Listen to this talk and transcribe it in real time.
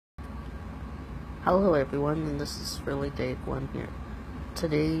Hello everyone, and this is Really Day 1 here.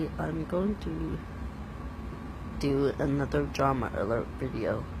 Today I'm going to do another drama alert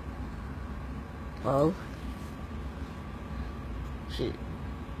video. Well, here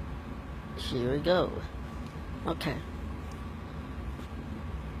we go. Okay.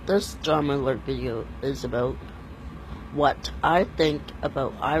 This drama alert video is about what I think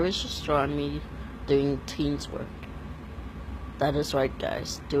about Irish astronomy doing teens work. That is right,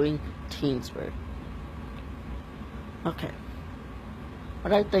 guys, doing teens work. Okay.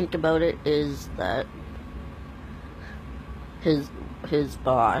 What I think about it is that his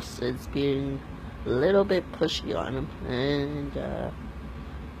boss is being a little bit pushy on him and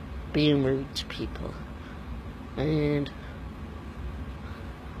being rude to people. And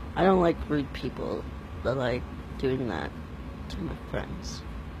I don't like rude people that like doing that to my friends,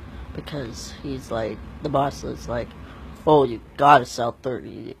 because he's like, the boss is like, oh, you gotta sell 30,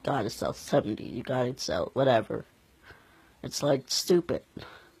 you gotta sell 70, you gotta sell whatever. It's like stupid.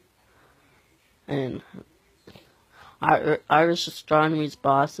 And Irish astronomy's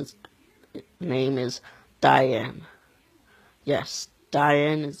boss's name is Diane. Yes,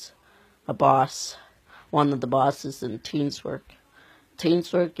 Diane is a boss, one of the bosses in Teens Work.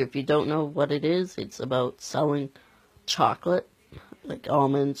 Teens Work, if you don't know what it is, it's about selling chocolate, like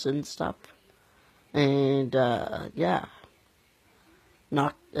almonds and stuff. And yeah,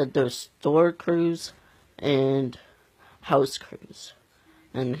 there's store crews and house crews,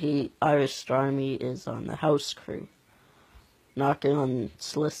 and Irish astronomy is on the house crew, knocking on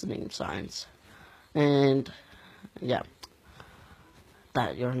soliciting signs. And yeah,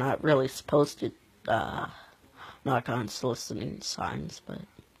 that you're not really supposed to knock on soliciting signs, but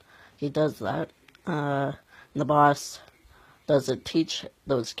he does that. The boss doesn't teach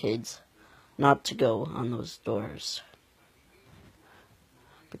those kids not to go on those doors,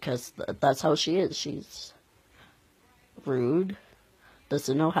 because that's how she is. She's rude,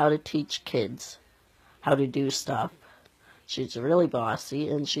 doesn't know how to teach kids how to do stuff. She's really bossy,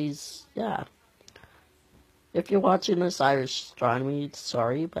 and she's, yeah. If you're watching this, Irish astronomy,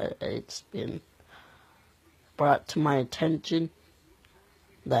 sorry, but it's been brought to my attention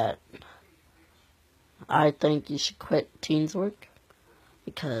that I think you should quit Teens Work,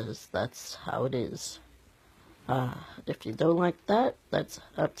 because that's how it is. If you don't like that, that's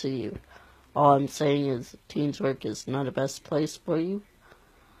up to you. All I'm saying is Teens Work is not the best place for you.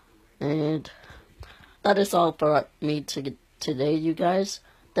 And that is all for me today, you guys.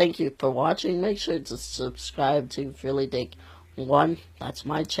 Thank you for watching. Make sure to subscribe to Really Day 1. That's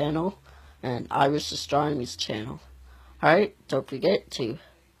my channel. And Irish Astronomy's channel. Alright, don't forget to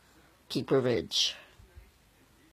keep your ridge.